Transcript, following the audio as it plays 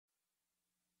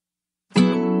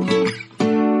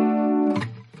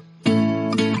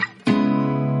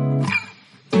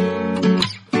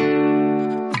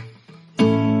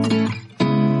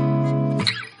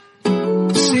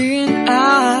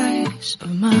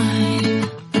mine.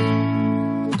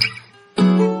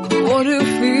 What do you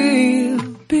feel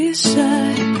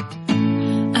beside?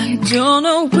 I don't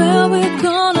know where we're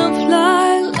gonna fly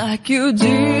like you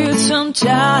did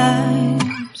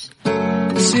sometimes.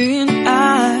 Seeing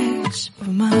eyes of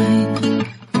mine.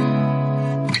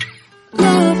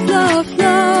 Love, love,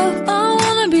 love, I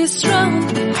wanna be strong,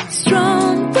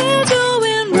 strong. We're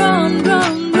doing wrong,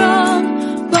 wrong, wrong,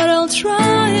 but I'll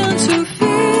try to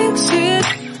fix it.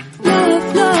 Love,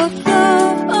 love,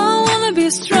 love, I wanna be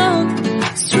strong,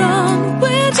 strong.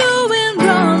 We're doing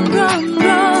wrong, wrong,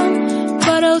 wrong,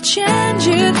 but I'll change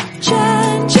it,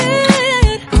 change it.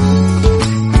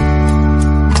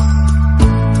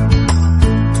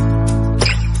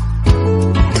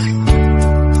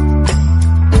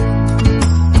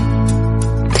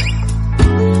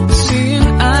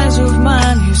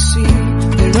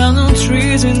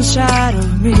 Trees inside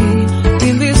of me.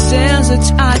 In this desert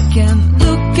I can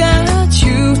look at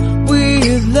you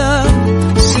with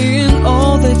love. Seeing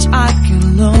all that I can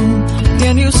learn.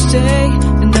 Can you stay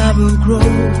and I will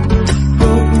grow?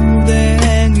 Grow the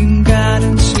hanging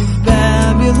gardens of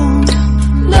Babylon.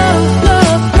 Love,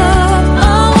 love, love,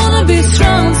 I wanna be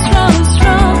strong, strong,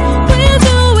 strong. We're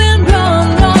doing wrong,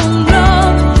 wrong,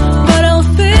 wrong, but I'll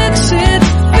fix it,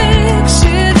 fix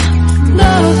it.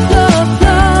 Love, love,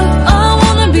 love,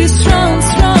 be strong,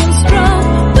 strong, strong.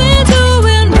 We're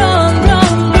doing wrong,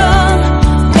 wrong, wrong,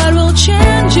 but we'll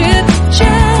change it,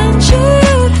 change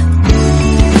it.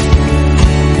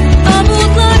 I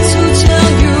would like to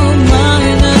tell you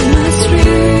mine and my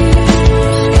street.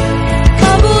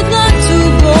 I would like to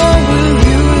go with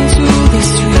you to the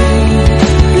street.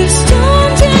 Please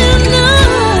don't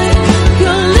deny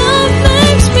your love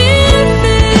makes me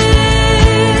feel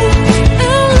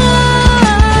alive.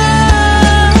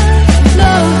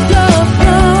 Love, love,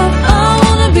 love, I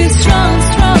wanna be strong,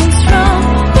 strong, strong.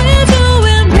 We're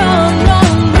doing wrong,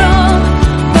 wrong, wrong,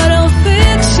 but I'll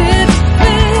fix it,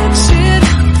 fix it.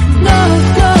 Love,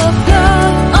 love,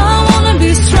 love, I wanna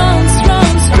be strong,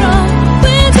 strong, strong.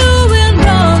 We're doing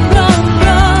wrong, wrong,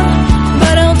 wrong,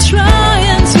 but I'll try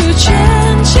to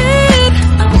change it.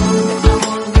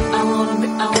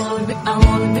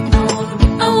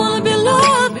 I wanna be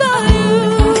loved by you.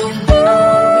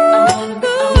 Loved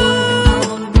by you.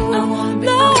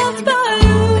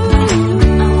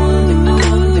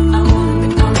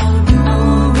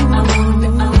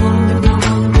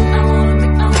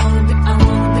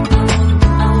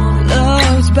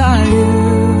 Loved by you.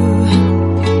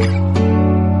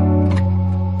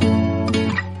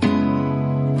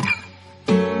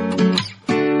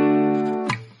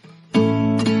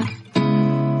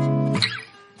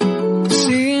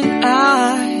 Seeing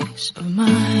eyes of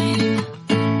mine.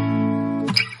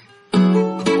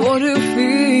 What do you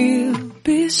feel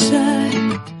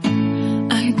beside?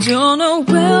 I don't know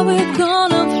where we're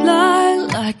gonna fly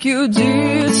like you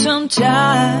did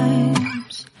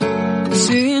sometimes.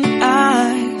 Seeing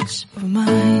eyes of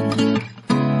mine.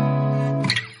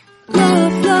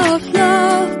 Love, love,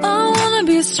 love, I wanna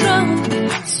be strong,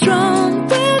 strong.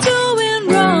 We're doing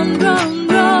wrong, wrong,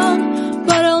 wrong,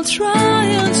 but I'll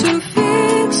try to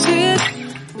fix it.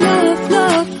 Love,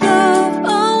 love, love,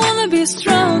 I wanna be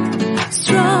strong,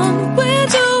 strong. We're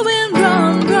doing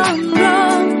wrong, wrong,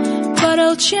 wrong, but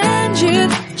I'll change it,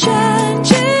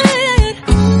 change it.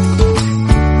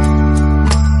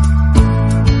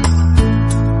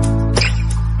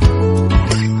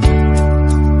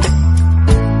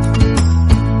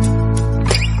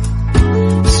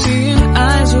 Seeing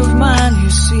eyes of mine, you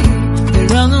see,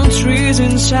 there are no trees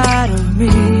inside of me.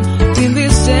 In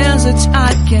this desert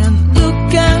I can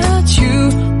look at you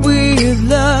with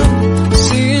love.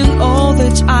 Seeing all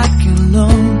that I can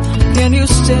learn. Can you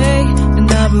stay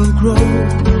and I will grow?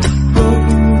 Grow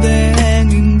the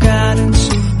hanging gardens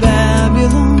of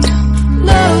Babylon.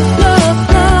 Love, love,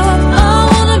 love, I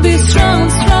wanna be strong,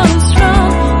 strong, strong.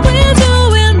 We're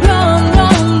doing wrong,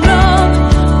 wrong, wrong,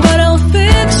 but I'll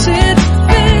fix it,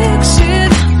 fix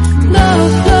it.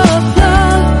 Love, love,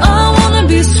 love, I wanna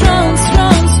be strong,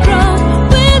 strong, strong.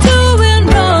 We're doing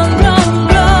wrong, wrong.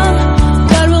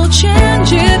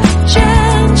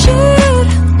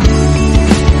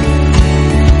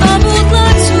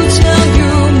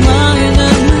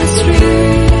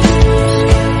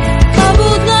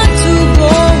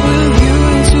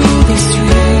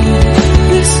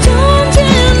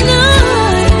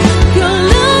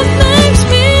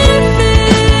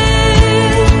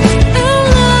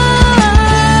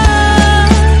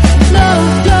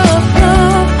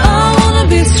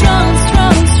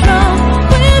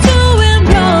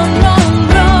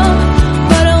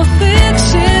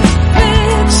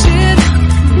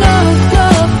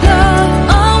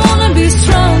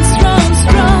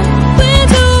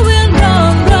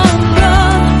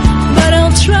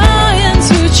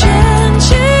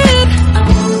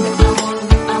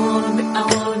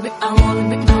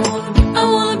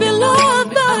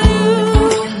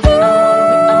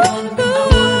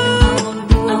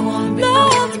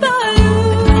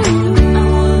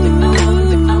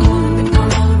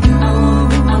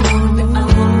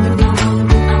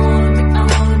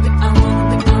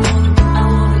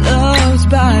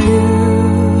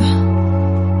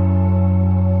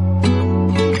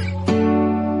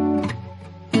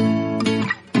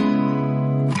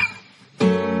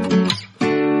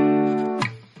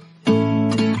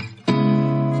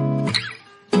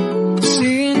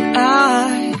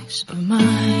 peace of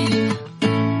mind.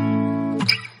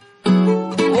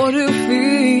 What do you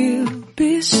feel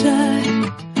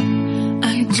beside?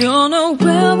 I don't know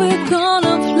where we're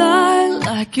gonna fly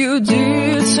like you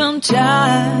did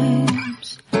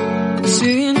sometimes.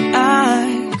 See